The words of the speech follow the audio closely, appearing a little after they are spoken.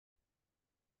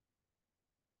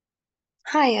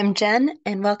Hi, I'm Jen,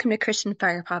 and welcome to Christian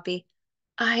Fire Poppy.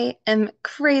 I am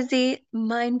crazy,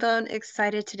 mind blown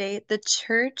excited today. The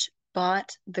church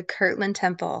bought the Kirtland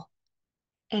Temple.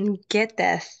 And get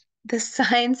this, the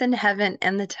signs in heaven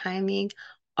and the timing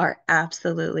are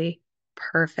absolutely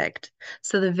perfect.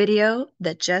 So the video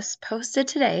that just posted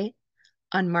today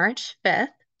on March 5th,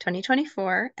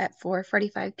 2024 at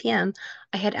 4:45 p.m.,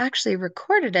 I had actually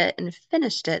recorded it and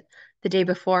finished it the day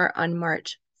before on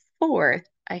March 4th.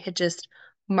 I had just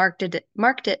marked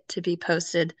it to be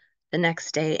posted the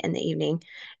next day in the evening.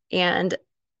 And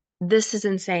this is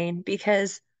insane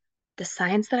because the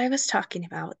signs that I was talking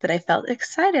about, that I felt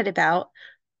excited about,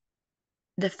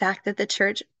 the fact that the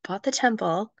church bought the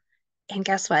temple, and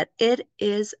guess what? It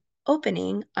is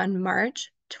opening on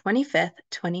March 25th,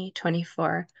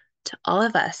 2024 to all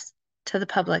of us, to the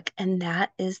public. And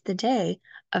that is the day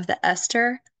of the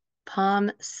Esther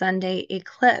Palm Sunday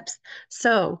eclipse.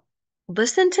 So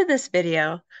listen to this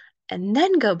video and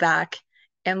then go back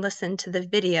and listen to the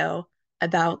video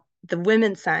about the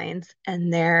women's signs.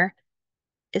 And there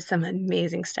is some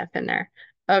amazing stuff in there.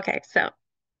 Okay, so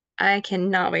I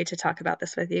cannot wait to talk about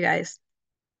this with you guys.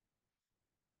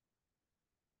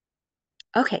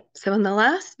 Okay, so in the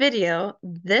last video,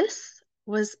 this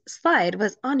was slide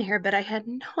was on here, but I had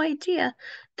no idea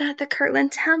that the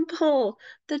Kirtland Temple,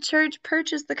 the church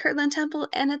purchased the Kirtland Temple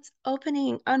and it's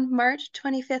opening on March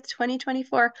 25th,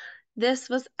 2024. This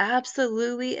was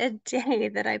absolutely a day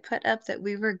that I put up that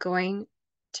we were going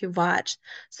to watch.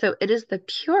 So it is the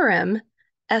Purim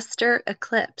Esther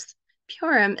Eclipse.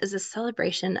 Purim is a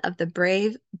celebration of the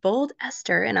brave, bold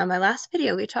Esther. And on my last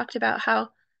video, we talked about how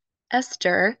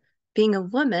Esther, being a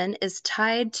woman, is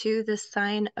tied to the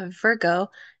sign of Virgo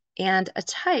and a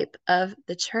type of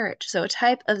the church. So, a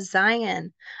type of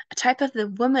Zion, a type of the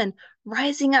woman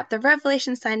rising up. The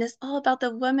Revelation sign is all about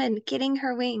the woman getting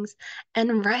her wings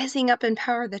and rising up in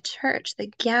power, the church, the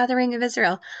gathering of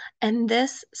Israel. And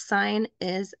this sign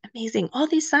is amazing. All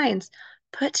these signs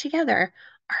put together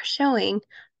are showing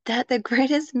that the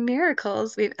greatest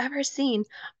miracles we've ever seen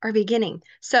are beginning.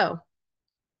 So,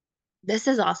 this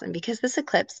is awesome because this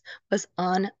eclipse was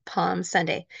on Palm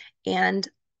Sunday. And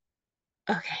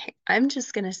okay, I'm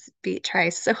just gonna try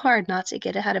so hard not to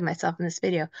get ahead of myself in this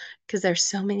video because there's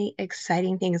so many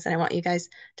exciting things that I want you guys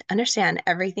to understand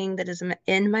everything that is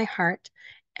in my heart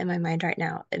and my mind right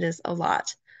now. It is a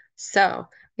lot. So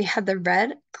we had the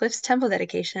Red Cliffs Temple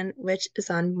dedication, which is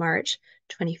on March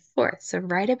 24th. So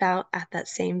right about at that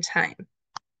same time.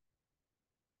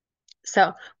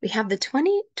 So we have the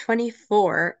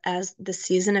 2024 as the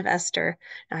season of Esther.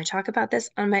 Now, I talk about this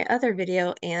on my other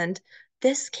video, and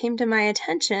this came to my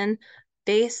attention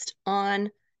based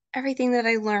on everything that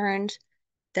I learned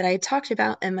that I talked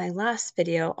about in my last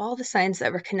video, all the signs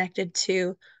that were connected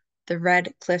to the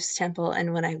Red Cliffs Temple,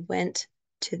 and when I went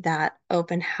to that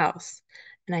open house.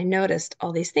 And I noticed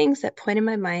all these things that pointed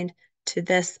my mind to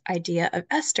this idea of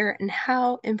Esther and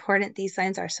how important these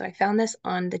signs are. So I found this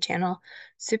on the channel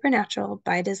Supernatural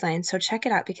by Design. So check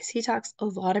it out because he talks a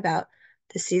lot about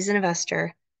the season of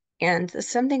Esther. And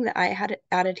something that I had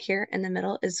added here in the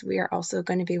middle is we are also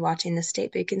going to be watching this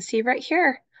date. But you can see right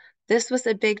here, this was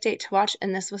a big date to watch,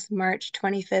 and this was March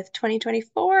 25th,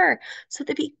 2024. So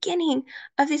the beginning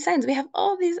of these signs, we have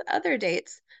all these other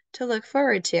dates to look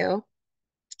forward to.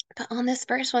 But on this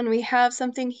first one, we have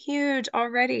something huge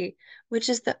already, which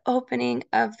is the opening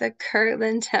of the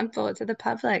Kirtland Temple to the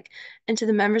public and to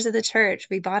the members of the church.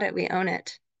 We bought it, we own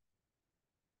it.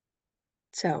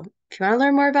 So if you want to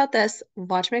learn more about this,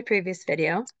 watch my previous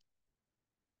video.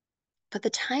 But the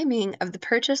timing of the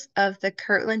purchase of the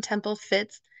Kirtland Temple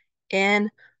fits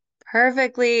in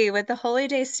perfectly with the Holy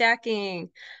Day stacking.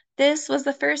 This was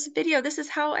the first video. This is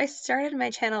how I started my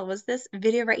channel, was this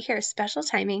video right here, special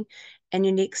timing and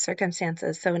unique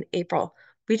circumstances. So in April,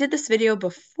 we did this video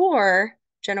before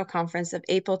General Conference of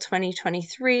April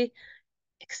 2023,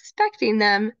 expecting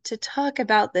them to talk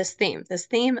about this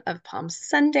theme of Palm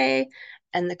Sunday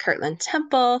and the Kirtland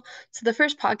Temple. So the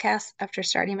first podcast after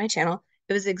starting my channel,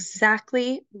 it was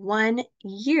exactly 1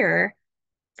 year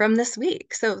from this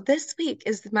week. So this week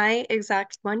is my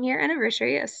exact 1 year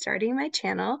anniversary of starting my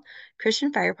channel,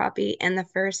 Christian Fire Poppy, and the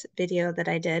first video that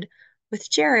I did with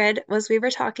Jared was we were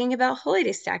talking about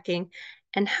holiday stacking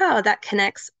and how that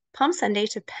connects Palm Sunday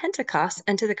to Pentecost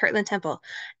and to the Kirtland Temple.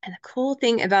 And the cool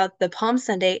thing about the Palm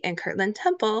Sunday and Kirtland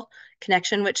Temple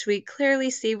connection, which we clearly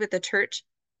see with the church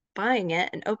buying it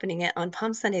and opening it on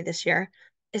Palm Sunday this year,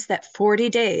 is that 40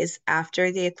 days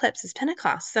after the eclipse is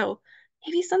Pentecost. So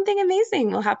maybe something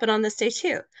amazing will happen on this day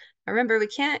too. Remember, we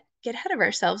can't get ahead of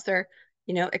ourselves or,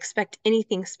 expect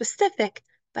anything specific,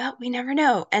 but we never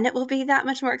know. And it will be that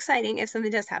much more exciting if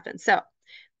something does happen. So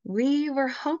we were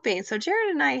hoping, so Jared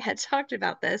and I had talked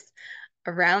about this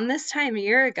around this time a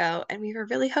year ago, and we were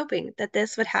really hoping that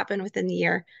this would happen within the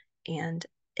year, and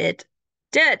it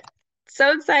did.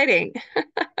 So exciting.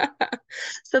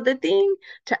 So the thing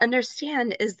to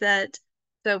understand is that,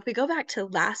 so if we go back to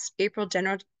last April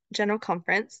General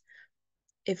Conference,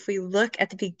 if we look at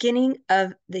the beginning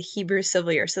of the Hebrew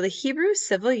civil year, so the Hebrew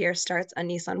civil year starts on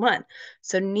Nisan 1.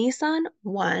 So Nisan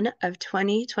 1 of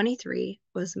 2023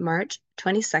 was March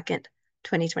 22nd,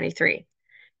 2023.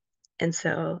 And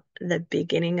so the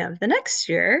beginning of the next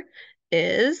year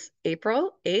is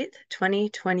April 8th,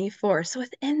 2024. So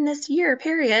within this year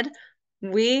period,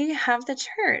 we have the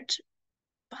church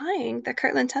buying the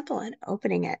Kirtland Temple and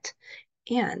opening it,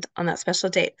 and on that special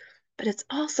date. But it's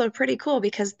also pretty cool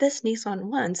because this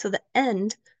Nisan 1, so the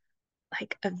end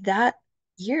like of that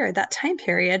year, that time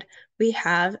period, we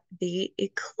have the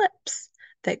eclipse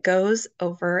that goes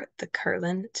over the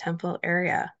Kirtland Temple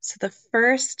area. So the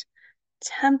first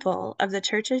temple of the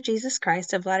Church of Jesus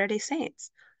Christ of Latter-day Saints,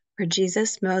 where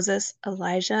Jesus, Moses,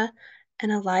 Elijah,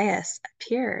 and Elias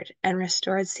appeared and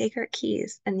restored sacred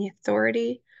keys and the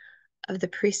authority of the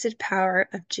priesthood power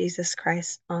of Jesus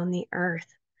Christ on the earth.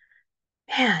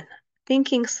 Man,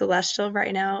 thinking celestial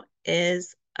right now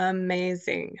is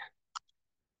amazing.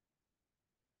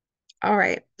 All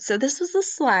right, so this was a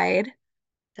slide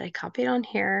that I copied on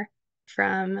here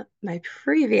from my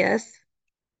previous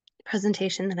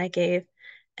presentation that I gave.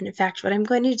 And in fact, what I'm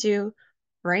going to do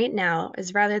right now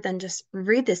is rather than just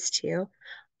read this to you,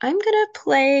 I'm going to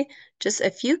play just a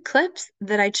few clips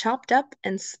that I chopped up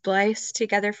and spliced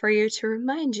together for you to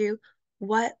remind you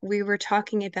what we were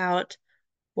talking about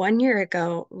 1 year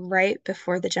ago, right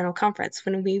before the General Conference,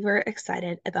 when we were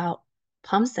excited about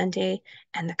Palm Sunday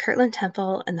and the Kirtland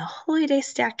Temple and the Holy Day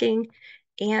stacking.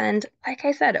 And like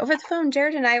I said, over the phone,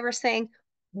 Jared and I were saying,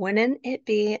 wouldn't it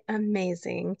be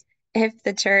amazing if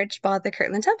the church bought the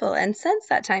Kirtland Temple? And since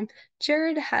that time,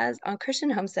 Jared has, on Christian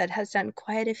Homestead, has done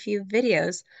quite a few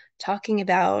videos talking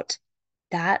about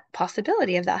that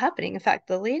possibility of that happening. In fact,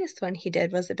 the latest one he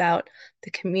did was about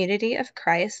the community of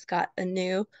Christ got a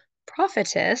new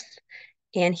prophetess,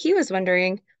 and he was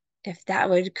wondering if that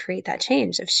would create that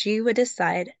change, if she would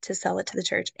decide to sell it to the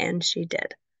church, and she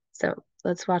did. So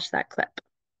let's watch that clip.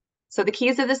 So the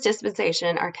keys of this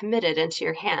dispensation are committed into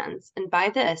your hands, and by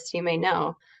this you may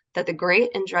know that the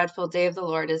great and dreadful day of the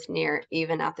Lord is near,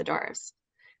 even at the doors.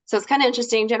 So it's kind of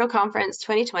interesting. General Conference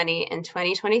 2020 and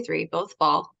 2023 both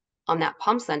fall on that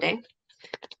Palm Sunday,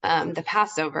 the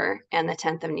Passover, and the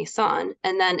 10th of Nisan.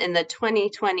 And then in the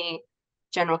 2020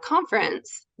 General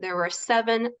Conference, there were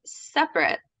 7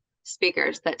 separate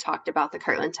speakers that talked about the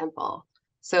Kirtland Temple.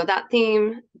 So that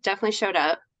theme definitely showed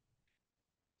up.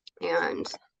 And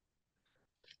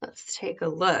let's take a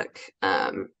look.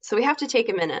 So we have to take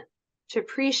a minute to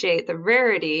appreciate the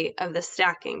rarity of the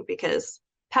stacking, because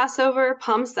Passover,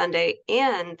 Palm Sunday,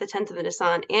 and the 10th of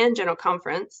Nisan and General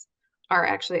Conference are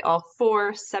actually all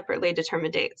 4 separately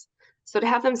determined dates. So to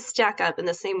have them stack up in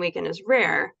the same weekend is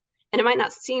rare, and it might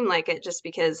not seem like it just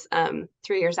because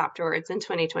 3 years afterwards in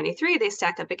 2023 they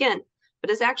stack up again, but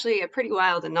it's actually a pretty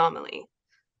wild anomaly.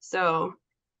 So,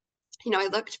 I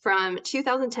looked from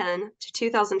 2010 to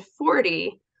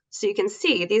 2040, so you can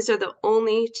see these are the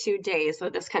only 2 days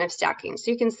with this kind of stacking.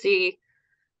 So you can see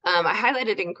I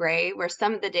highlighted in gray where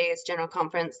some of the days General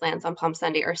Conference lands on Palm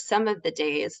Sunday, or some of the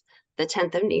days the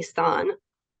 10th of Nisan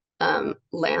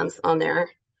lands on there.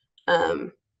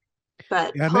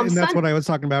 But Yeah, Palm and that's Sunday, what I was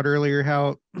talking about earlier,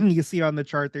 how you see on the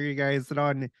chart there, you guys,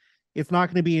 that it's not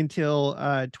going to be until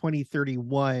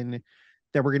 2031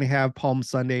 that we're going to have Palm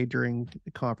Sunday during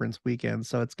the conference weekend.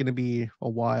 So it's going to be a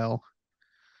while.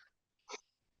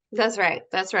 That's right.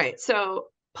 That's right. So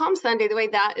Palm Sunday, the way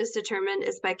that is determined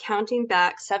is by counting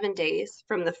back 7 days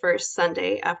from the first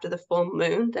Sunday after the full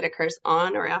moon that occurs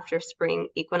on or after spring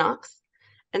equinox.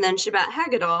 And then Shabbat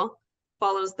Haggadol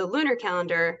follows the lunar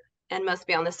calendar and must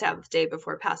be on the Sabbath day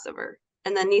before Passover.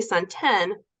 And then Nisan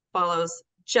 10 follows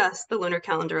just the lunar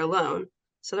calendar alone.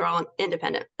 So they're all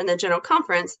independent. And the General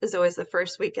Conference is always the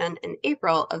first weekend in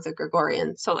April of the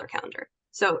Gregorian solar calendar.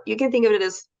 So you can think of it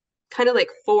as kind of like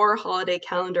 4 holiday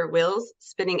calendar wheels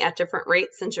spinning at different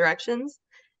rates and directions,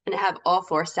 and to have all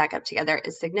 4 stack up together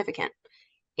is significant.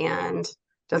 And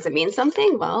does it mean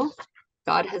something? Well,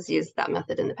 God has used that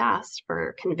method in the past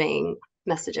for conveying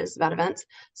messages about events.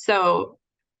 So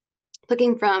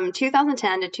looking from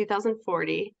 2010 to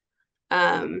 2040,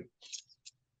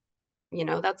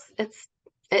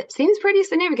 it seems pretty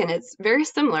significant. It's very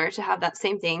similar to have that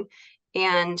same thing.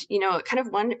 And,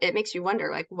 it makes you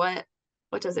wonder, like, what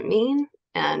does it mean?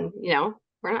 And,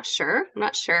 we're not sure. I'm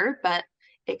not sure, but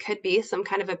It could be some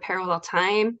kind of a parallel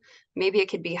time. Maybe it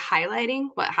could be highlighting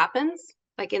what happens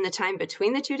like in the time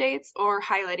between the two dates or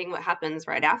highlighting what happens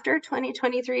right after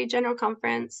 2023 General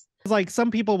Conference. Like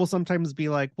some people will sometimes be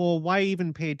like, well, why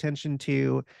even pay attention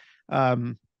to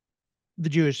um the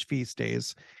Jewish feast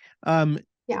days? Um,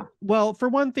 Yeah. well, for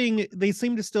one thing, they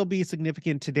seem to still be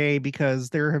significant today because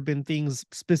there have been things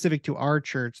specific to our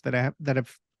church that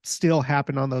have still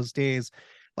happened on those days.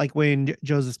 Like when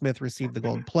Joseph Smith received the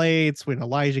gold plates, when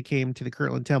Elijah came to the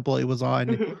Kirtland Temple, it was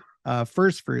on Hmm.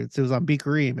 first fruits, it was on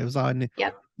Bikurim, it was on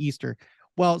Yep. Easter.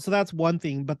 Well, so that's one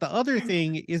thing. But the other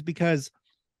thing is because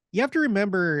you have to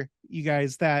remember, you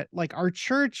guys, that like our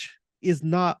church is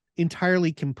not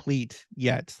entirely complete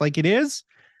yet. Like it is,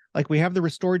 like we have the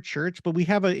restored church, but we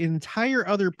have an entire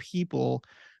other people,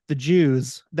 the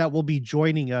Jews, that will be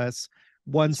joining us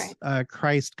That's once right.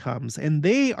 Christ comes, and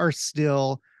they are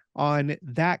still on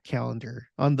that calendar,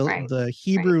 on the Right. the Right.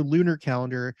 Hebrew lunar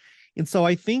calendar. And so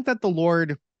I think that the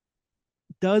Lord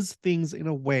does things in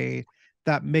a way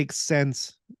that makes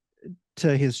sense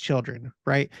to his children,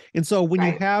 right? And so when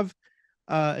you Right. have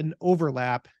an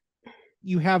overlap,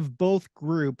 you have both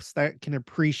groups that can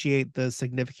appreciate the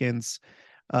significance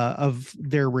of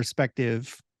their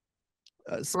respective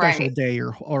special Right. day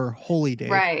or holy day.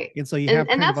 Right. And so you have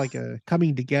And kind of like that's a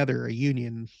coming together, a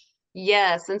union.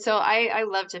 yes. And so I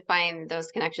love to find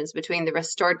those connections between the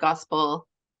restored gospel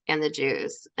and the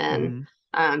Jews. And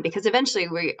Mhm. because eventually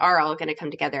we are all going to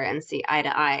come together and see eye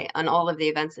to eye on all of the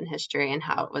events in history and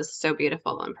how it was so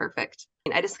beautiful and perfect.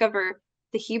 And I discover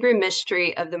the Hebrew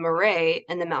mystery of the Moreh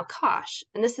and the Malkash.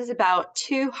 And this is about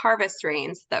two harvest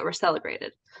rains that were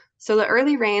celebrated. So the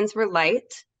early rains were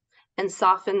light and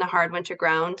softened the hard winter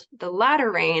ground. The latter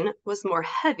rain was more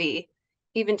heavy,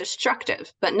 even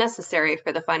destructive, but necessary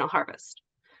for the final harvest.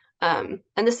 And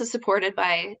this is supported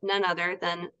by none other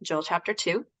than Joel chapter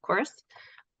 2, of course,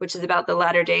 which is about the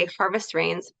latter day harvest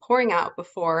rains pouring out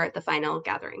before the final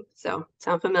gathering. So,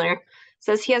 sound familiar? It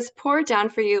says, He has poured down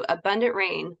for you abundant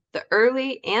rain, the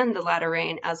early and the latter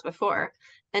rain as before.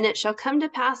 And it shall come to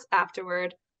pass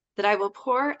afterward that I will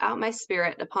pour out my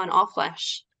spirit upon all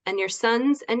flesh, and your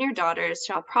sons and your daughters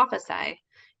shall prophesy.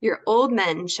 Your old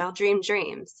men shall dream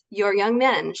dreams, your young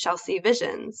men shall see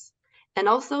visions. And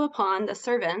also upon the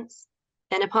servants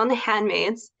and upon the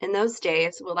handmaids in those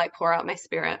days will I pour out my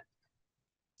spirit.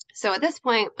 So at this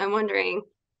point, I'm wondering,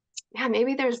 yeah,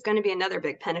 maybe there's going to be another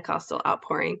big Pentecostal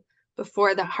outpouring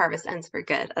before the harvest ends for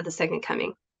good at the second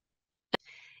coming.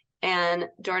 And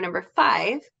door number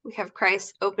 5, we have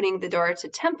Christ opening the door to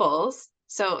temples.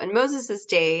 So in Moses'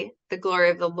 day, the glory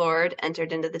of the Lord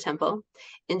entered into the temple.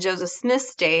 In Joseph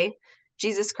Smith's day,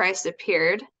 Jesus Christ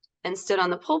appeared and stood on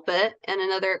the pulpit. And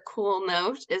another cool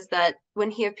note is that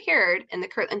when he appeared in the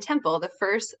Kirtland Temple, the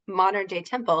first modern day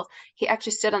temple, he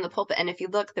actually stood on the pulpit. And if you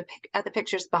look at the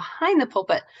pictures behind the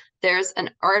pulpit, there's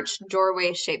an arched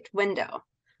doorway shaped window.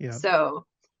 Yeah. So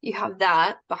you have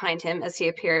that behind him as he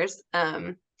appears.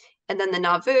 And then the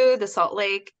Nauvoo, the Salt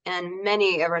Lake, and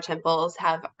many of our temples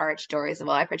have arched doorways as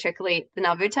well. I particularly, the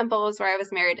Nauvoo temple is where I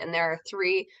was married, and there are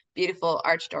 3 beautiful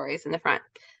arched doorways in the front.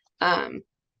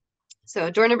 So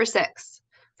door number 6,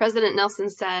 President Nelson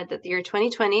said that the year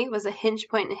 2020 was a hinge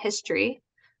point in history.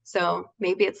 So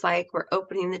maybe it's like we're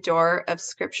opening the door of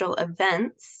scriptural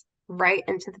events right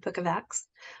into the book of Acts.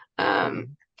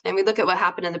 Mhm. And we look at what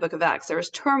happened in the book of Acts. There was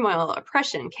turmoil,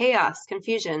 oppression, chaos,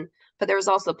 confusion, but there was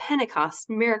also Pentecost,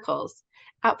 miracles,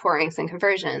 outpourings, and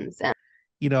conversions. And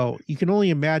You can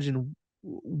only imagine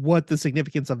what the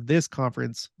significance of this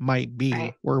conference might be,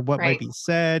 right, or what might right. be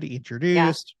said, Yeah,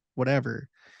 introduced, whatever.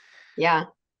 yeah.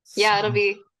 Yeah, it'll So,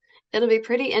 be it'll be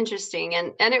pretty interesting.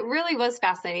 And it really was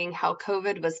fascinating how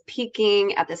COVID was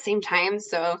peaking at the same time.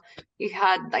 So you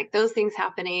had like those things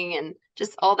happening and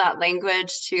just all that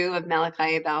language too of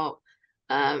Malachi about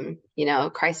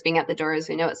Christ being at the doors.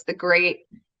 We know it's the great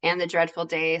and the dreadful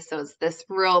day. So it's this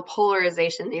real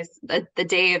polarization, the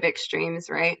day of extremes,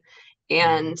 right?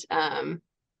 mhm.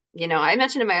 And I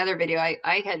mentioned in my other video,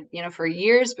 I had, for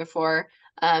years before,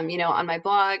 on my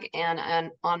blog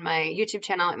and on my YouTube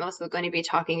channel, I'm also going to be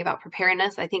talking about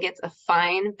preparedness. I think it's a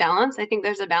fine balance. I think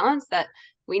there's a balance that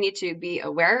we need to be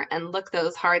aware and look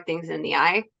those hard things in the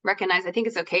eye, recognize I think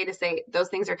it's okay to say those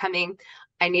things are coming.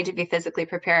 I need to be physically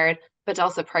prepared, but to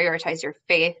also prioritize your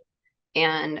faith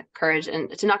and courage and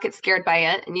to not get scared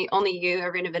by it. And only you,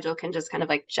 every individual, can just kind of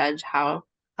like judge how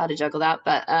to juggle that.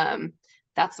 But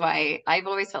that's why I've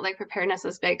always felt like preparedness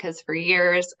was big because for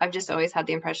years I've just always had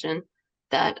the impression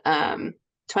that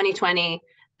 2020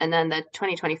 and then the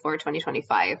 2024,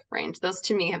 2025 range, those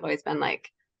to me have always been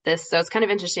like this. So it's kind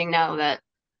of interesting now that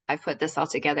I've put this all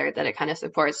together that it kind of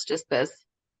supports just this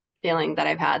feeling that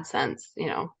I've had since,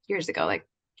 years ago, like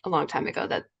a long time ago,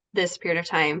 that this period of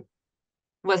time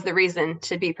was the reason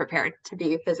to be prepared, to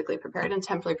be physically prepared and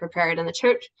temporally prepared. And the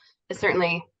church is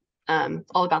certainly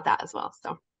all about that as well.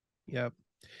 So, Yep.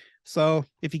 So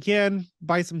if you can,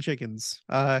 buy some chickens.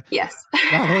 yes.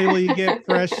 Not only will you get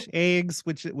fresh eggs,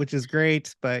 which is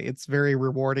great, but it's very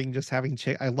rewarding just having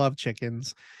I love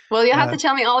chickens. Well, you'll have Uh, to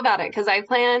tell me all about it because I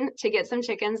plan to get some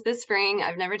chickens this spring.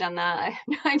 I've never done that. I have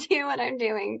no idea what I'm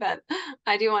doing, but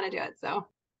I do want to do it. So,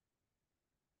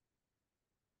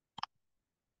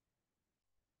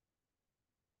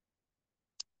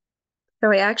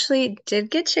 I actually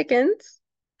did get chickens.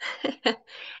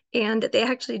 And they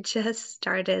actually just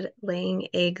started laying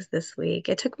eggs this week.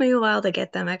 It took me a while to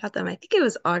get them. I got them, I think it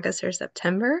was August or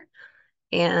September,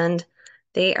 and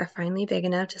they are finally big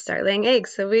enough to start laying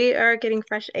eggs. So we are getting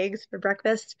fresh eggs for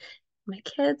breakfast. My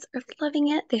kids are loving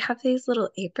it. They have these little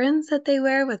aprons that they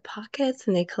wear with pockets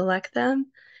and they collect them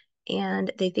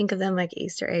and they think of them like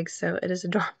Easter eggs. So it is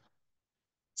adorable.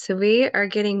 So we are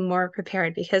getting more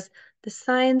prepared because the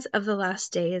signs of the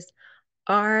last days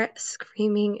are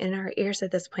screaming in our ears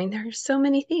at this point. There are so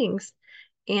many things.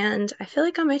 And I feel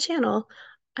like on my channel,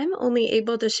 I'm only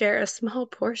able to share a small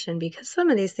portion because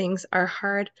some of these things are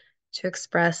hard to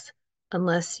express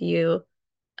unless you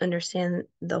understand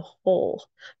the whole.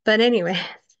 But anyway,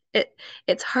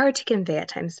 it's hard to convey at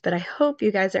times, but I hope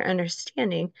you guys are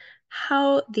understanding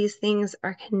how these things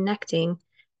are connecting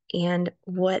and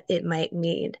what it might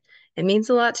mean. It means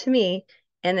a lot to me,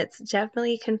 and it's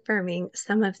definitely confirming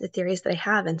some of the theories that I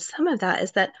have. And some of that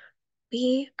is that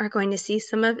we are going to see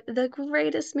some of the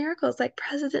greatest miracles, like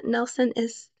President Nelson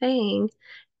is saying.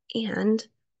 And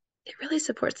it really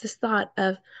supports this thought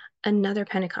of another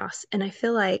Pentecost. And I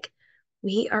feel like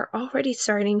we are already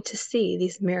starting to see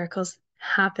these miracles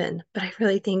happen, but I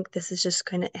really think this is just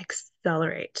going to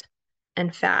accelerate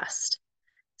and fast.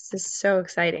 This is so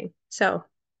exciting. So,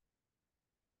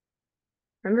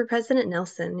 remember President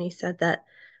Nelson? He said that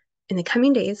in the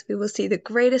coming days, we will see the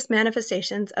greatest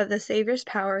manifestations of the Savior's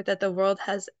power that the world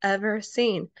has ever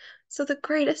seen. So, the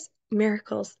greatest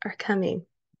miracles are coming.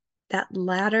 That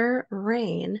latter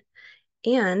rain.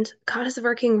 And God is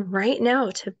working right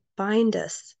now to bind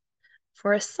us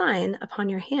for a sign upon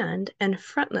your hand and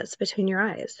frontlets between your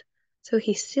eyes. So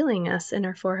he's sealing us in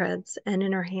our foreheads and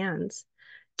in our hands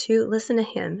to listen to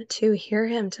him, to hear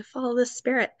him, to follow the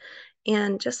Spirit.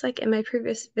 And just like in my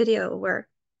previous video where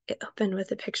it opened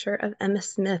with a picture of Emma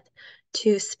Smith,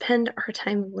 to spend our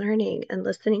time learning and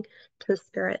listening to the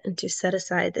Spirit and to set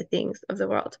aside the things of the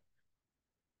world.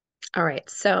 All right,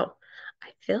 so I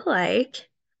feel like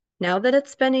now that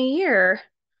it's been a year,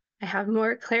 I have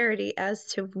more clarity as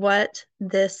to what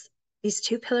these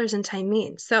two pillars in time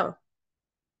mean. So,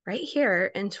 right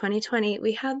here in 2020,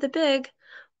 we had the big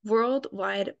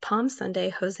worldwide Palm Sunday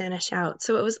Hosanna shout.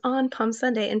 So it was on Palm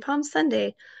Sunday. And Palm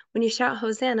Sunday, when you shout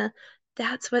Hosanna,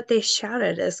 that's what they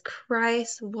shouted as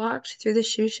Christ walked through the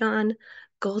Shushan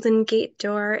Golden Gate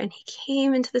door and he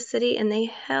came into the city and they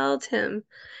held him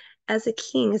as a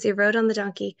king as he rode on the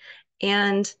donkey.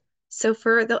 And so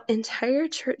for the entire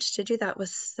church to do that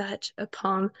was such a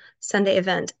Palm Sunday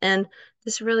event. And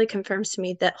this really confirms to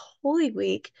me that Holy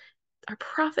Week, our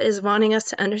prophet is wanting us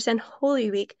to understand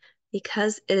Holy Week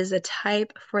because it is a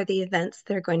type for the events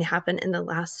that are going to happen in the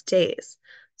last days.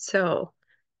 So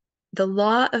the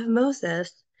law of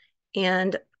Moses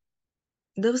and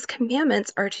those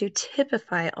commandments are to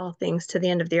typify all things to the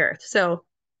end of the earth. So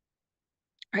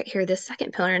right here, this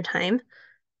second pillar in time,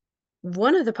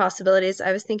 one of the possibilities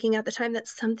I was thinking at the time that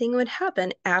something would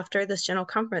happen after this general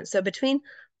conference. So between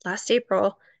last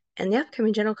April and the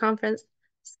upcoming general conference,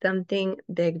 something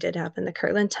big did happen. The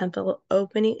Kirtland Temple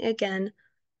opening again,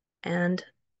 and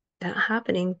that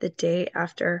happening the day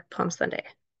after Palm Sunday.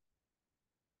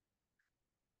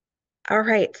 All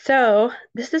right, so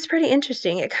this is pretty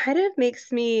interesting. It kind of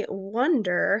makes me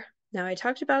wonder. Now, I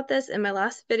talked about this in my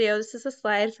last video. This is a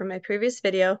slide from my previous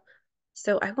video.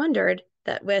 So I wondered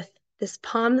that with this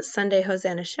Palm Sunday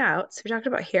Hosanna shout, so we talked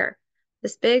about here,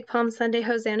 this big Palm Sunday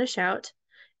Hosanna shout,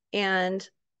 and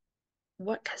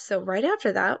so right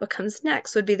after that, what comes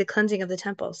next would be the cleansing of the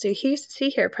temple. So you see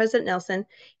here, President Nelson,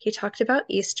 he talked about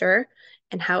Easter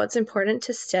and how it's important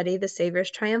to study the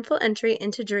Savior's triumphal entry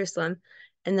into Jerusalem,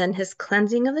 and then his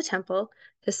cleansing of the temple,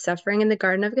 his suffering in the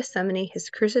Garden of Gethsemane,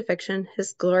 his crucifixion,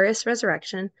 his glorious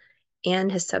resurrection,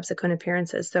 and his subsequent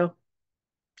appearances. So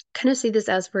kind of see this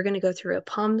as we're going to go through a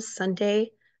Palm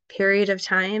Sunday period of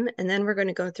time, and then we're going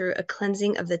to go through a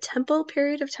cleansing of the temple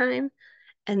period of time,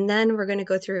 and then we're going to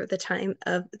go through the time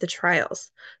of the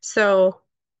trials. So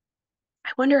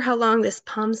I wonder how long this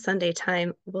Palm Sunday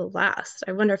time will last.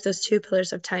 I wonder if those two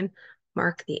pillars of time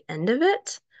mark the end of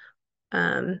it.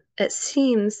 It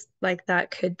seems like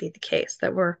that could be the case,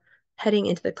 that we're heading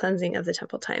into the cleansing of the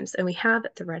temple times. And we have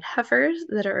the red heifers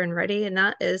that are in ready, and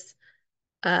that is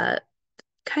uh,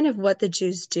 kind of what the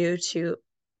Jews do to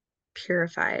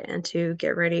purify and to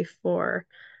get ready for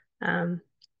um,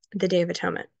 the Day of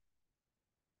Atonement.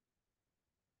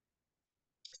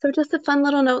 So just a fun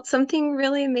little note, something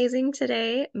really amazing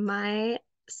today. My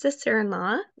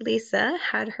sister-in-law, Lisa,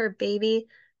 had her baby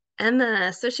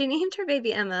Emma. So she named her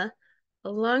baby Emma a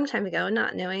long time ago,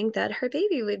 not knowing that her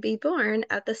baby would be born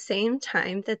at the same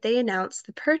time that they announced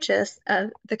the purchase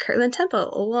of the Kirtland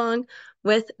Temple, along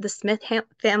with the Smith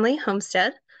family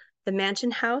homestead, the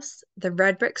mansion house, the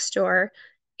red brick store,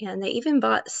 and they even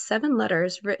bought 7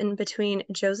 letters written between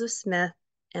Joseph Smith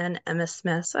and Emma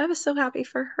Smith. So I was so happy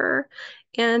for her.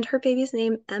 And her baby's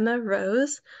name, Emma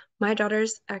Rose. My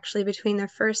daughters actually, between their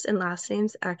first and last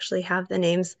names, actually have the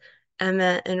names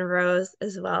Emma and Rose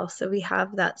as well. So we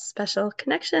have that special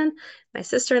connection. My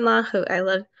sister-in-law, who I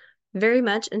love very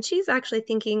much, and she's actually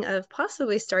thinking of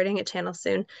possibly starting a channel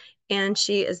soon. And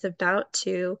she is about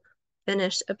to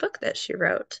finish a book that she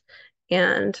wrote.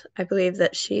 And I believe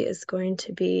that she is going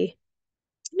to be,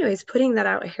 anyways, putting that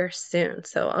out here soon.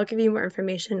 So I'll give you more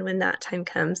information when that time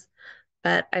comes.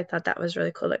 But I thought that was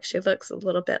really cool. Like she looks a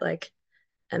little bit like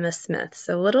Emma Smith.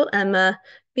 So little Emma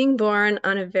being born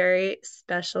on a very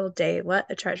special day. What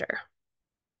a treasure.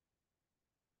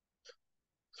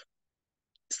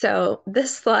 So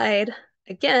this slide,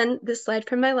 again, this slide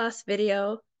from my last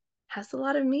video has a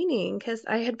lot of meaning because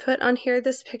I had put on here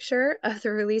this picture of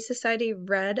the Relief Society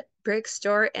red brick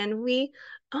store, and we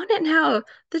own it now.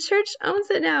 The church owns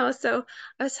it now. So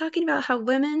I was talking about how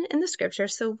women in the scripture,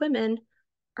 so women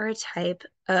are a type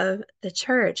of the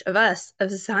church, of us,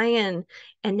 of Zion.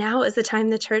 And now is the time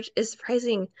the church is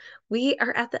rising. We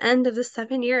are at the end of the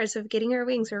 7 years of getting our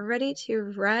wings. We're ready to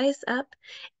rise up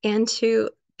and to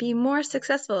be more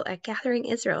successful at gathering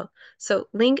Israel. So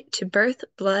link to birth,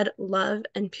 blood, love,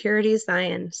 and purity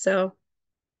Zion. So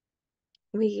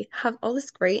we have all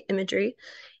this great imagery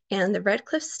and the Red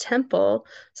Cliffs Temple.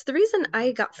 So the reason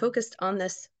I got focused on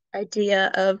this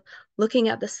idea of looking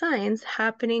at the signs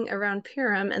happening around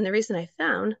Purim, and the reason I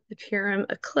found the Purim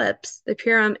eclipse, the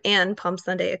Purim and Palm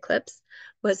Sunday eclipse,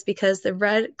 was because the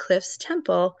Red Cliffs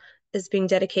Temple is being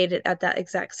dedicated at that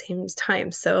exact same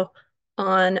time. So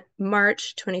on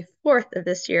March 24th of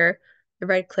this year, the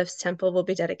Red Cliffs Temple will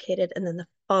be dedicated, and then the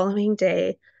following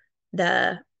day,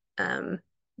 the um,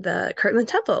 the Kirtland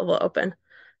Temple will open.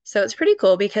 So it's pretty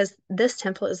cool because this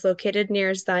temple is located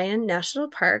near Zion National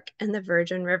Park and the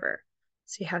Virgin River.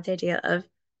 So you have the idea of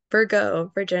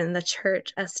Virgo, Virgin, the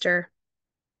church, Esther,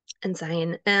 and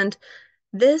Zion. And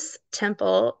this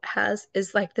temple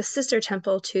is like the sister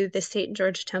temple to the St.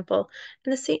 George Temple.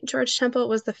 And the St. George Temple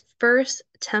was the first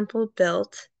temple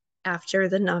built after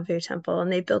the Nauvoo Temple.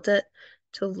 And they built it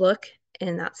to look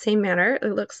in that same manner.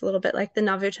 It looks a little bit like the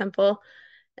Nauvoo Temple.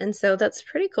 And so that's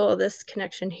pretty cool, this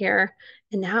connection here.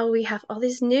 And now we have all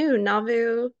these new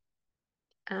Nauvoo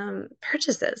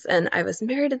purchases. And I was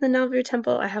married in the Nauvoo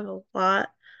Temple. I have a lot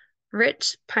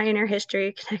rich pioneer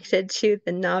history connected to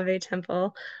the Nauvoo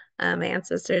Temple. My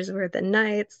ancestors were the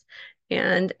knights.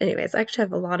 And anyways, I actually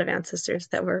have a lot of ancestors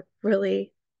that were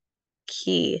really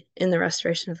key in the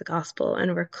restoration of the gospel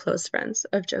and were close friends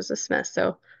of Joseph Smith.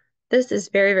 So this is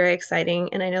very, very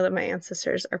exciting. And I know that my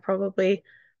ancestors are probably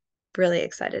really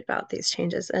excited about these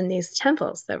changes and these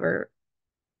temples that we're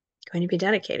going to be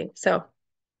dedicating. So,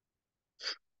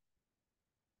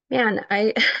 man,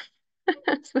 when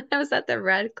I was at the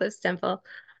Red Cliffs Temple,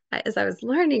 as I was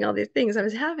learning all these things, I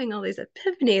was having all these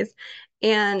epiphanies,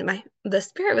 and the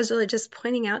spirit was really just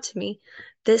pointing out to me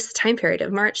this time period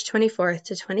of March 24th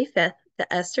to 25th,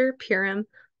 the Esther Purim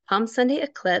Palm Sunday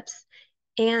eclipse,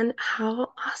 and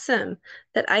how awesome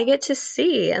that I get to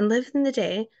see and live in the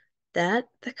day that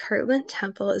the Kirtland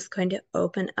Temple is going to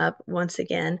open up once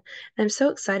again. And I'm so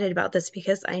excited about this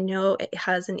because I know it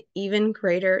has an even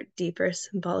greater, deeper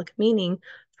symbolic meaning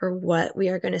for what we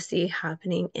are going to see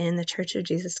happening in the Church of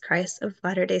Jesus Christ of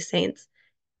Latter-day Saints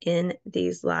in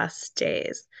these last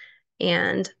days.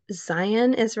 And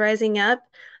Zion is rising up,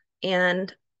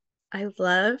 and I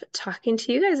love talking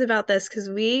to you guys about this because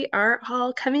we are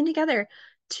all coming together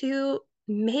to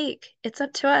it's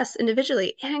up to us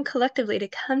individually and collectively to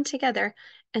come together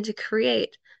and to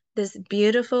create this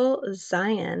beautiful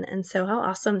Zion. And so, how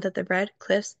awesome that the Red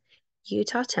Cliffs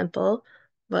Utah Temple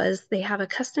they have a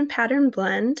custom pattern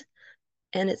blend,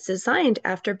 and it's designed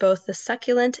after both the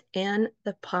succulent and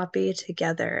the poppy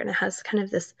together. And it has kind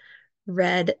of this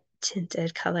red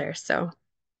tinted color. So,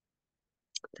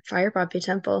 The Fire Poppy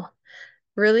Temple.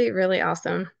 Really, really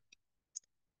awesome.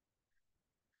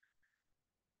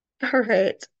 All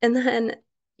right. And then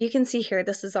you can see here,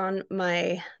 this is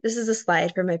a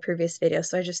slide from my previous video.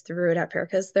 So I just threw it up here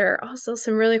because there are also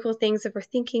some really cool things if we're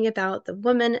thinking about the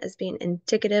woman as being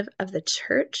indicative of the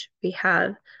church. We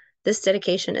have this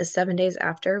dedication is 7 days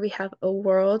after. We have a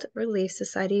World Relief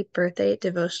Society birthday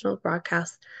devotional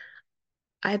broadcast.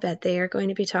 I bet they are going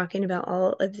to be talking about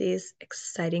all of these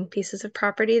exciting pieces of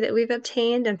property that we've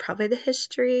obtained and probably the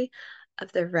history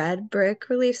of the Red Brick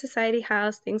Relief Society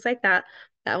house, things like that.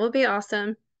 That will be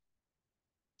awesome.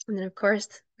 And then, of course,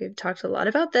 we've talked a lot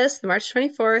about this, the March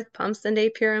 24th, Palm Sunday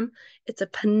Purim. It's a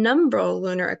penumbral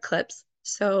lunar eclipse.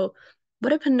 So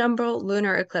what a penumbral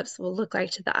lunar eclipse will look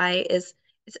like to the eye is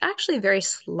it's actually very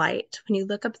slight. When you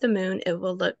look up the moon, it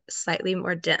will look slightly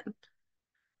more dim.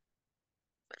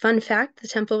 Fun fact, the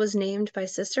temple was named by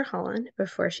Sister Holland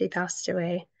before she passed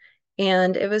away.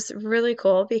 And it was really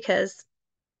cool because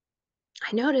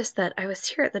I noticed that I was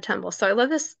here at the temple. So I love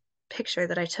this picture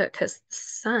that I took because the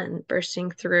sun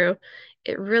bursting through,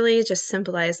 it really just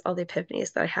symbolized all the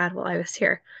epiphanies that I had while I was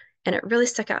here. And it really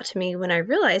stuck out to me when I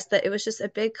realized that it was just a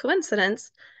big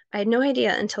coincidence. I had no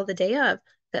idea until the day of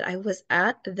that I was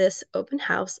at this open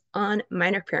house on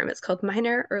Minor Purim. It's called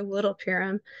Minor or Little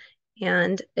Purim,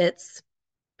 and it's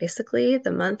basically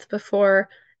the month before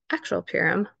actual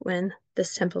Purim when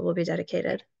this temple will be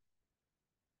dedicated.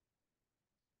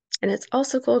 And it's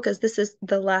also cool because this is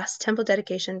the last temple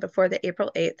dedication before the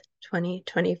April 8th,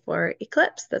 2024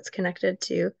 eclipse that's connected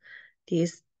to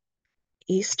these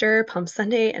Easter, Palm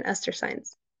Sunday, and Esther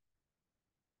signs.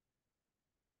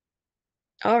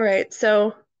 All right,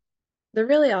 so the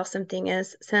really awesome thing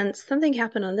is, since something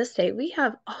happened on this day, we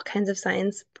have all kinds of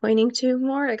signs pointing to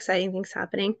more exciting things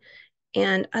happening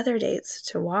and other dates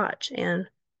to watch. And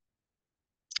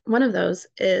one of those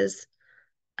is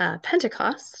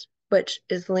Pentecost, which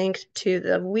is linked to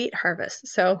the wheat harvest.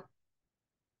 So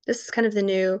this is kind of the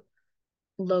new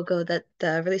logo that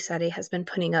the Relief Society has been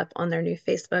putting up on their new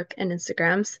Facebook and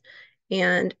Instagrams.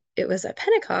 And it was at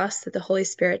Pentecost that the Holy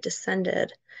Spirit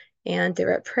descended. And they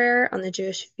were at prayer on the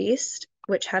Jewish feast,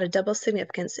 which had a double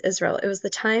significance to Israel. It was the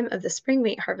time of the spring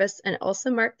wheat harvest, and it also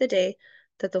marked the day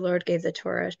that the Lord gave the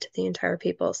Torah to the entire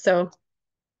people. So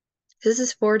this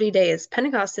is 40 days.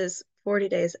 Pentecost is 40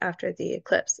 days after the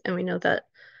eclipse. And we know that,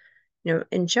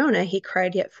 in Jonah, he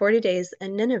cried, yet 40 days,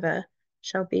 and Nineveh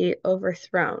shall be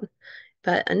overthrown.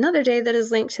 But another day that is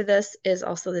linked to this is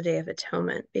also the Day of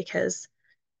Atonement, because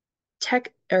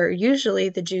usually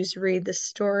the Jews read the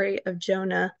story of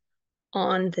Jonah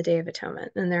on the Day of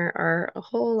Atonement. And there are a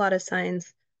whole lot of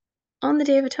signs on the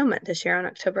Day of Atonement this year on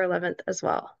October 11th as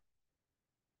well.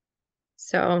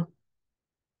 So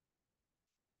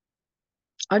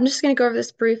I'm just going to go over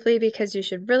this briefly because you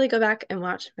should really go back and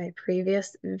watch my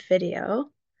previous video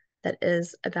that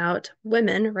is about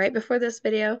women right before this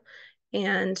video.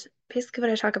 And basically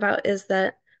what I talk about is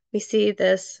that we see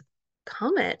this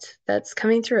comet that's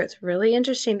coming through. It's really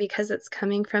interesting because it's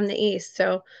coming from the east.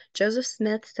 So Joseph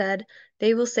Smith said,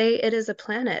 they will say it is a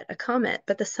planet, a comet,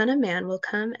 but the Son of Man will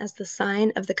come as the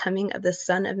sign of the coming of the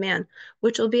Son of Man,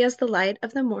 which will be as the light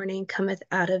of the morning cometh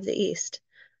out of the east.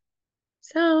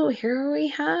 So here we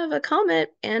have a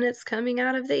comet, and it's coming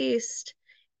out of the east.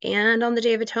 And on the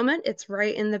Day of Atonement, it's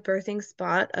right in the birthing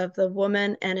spot of the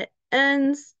woman, and it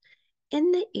ends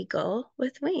in the eagle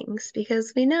with wings,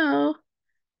 because we know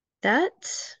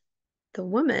that the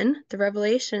woman, the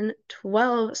Revelation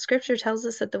 12 scripture tells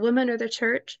us that the woman or the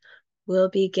church will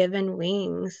be given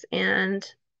wings. And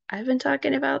I've been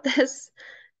talking about this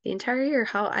the entire year,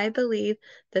 how I believe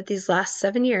that these last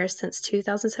 7 years since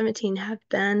 2017 have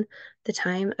been the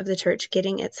time of the church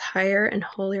getting its higher and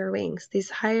holier wings.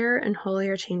 These higher and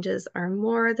holier changes are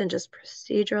more than just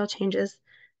procedural changes.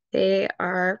 They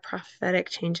are prophetic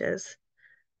changes.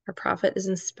 Our prophet is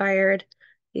inspired.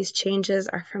 These changes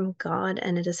are from God,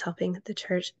 and it is helping the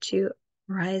church to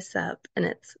rise up in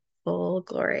its full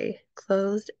glory,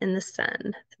 clothed in the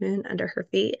sun, the moon under her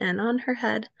feet, and on her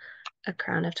head, a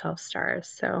crown of 12 stars.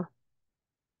 So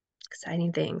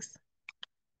exciting things.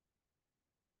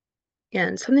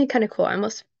 And something kind of cool, I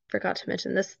almost forgot to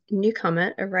mention this new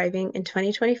comet arriving in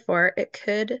 2024. It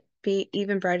could be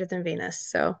even brighter than Venus.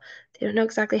 So they don't know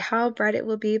exactly how bright it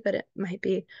will be, but it might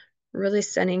be really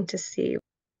stunning to see.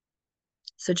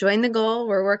 So join the goal.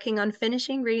 We're working on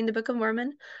finishing reading the Book of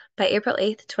Mormon by April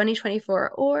 8th,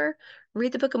 2024, or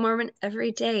read the Book of Mormon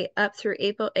every day up through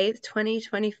April 8th,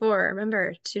 2024.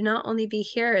 Remember, to not only be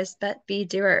hearers, but be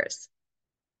doers.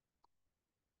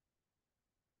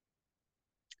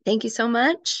 Thank you so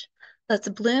much. Let's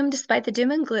bloom despite the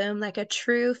doom and gloom like a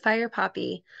true fire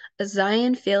poppy. A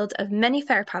Zion field of many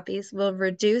fire poppies will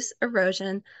reduce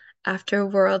erosion after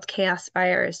world chaos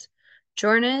fires.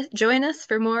 Join us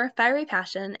for more fiery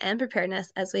passion and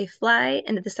preparedness as we fly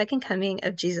into the second coming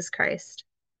of Jesus Christ.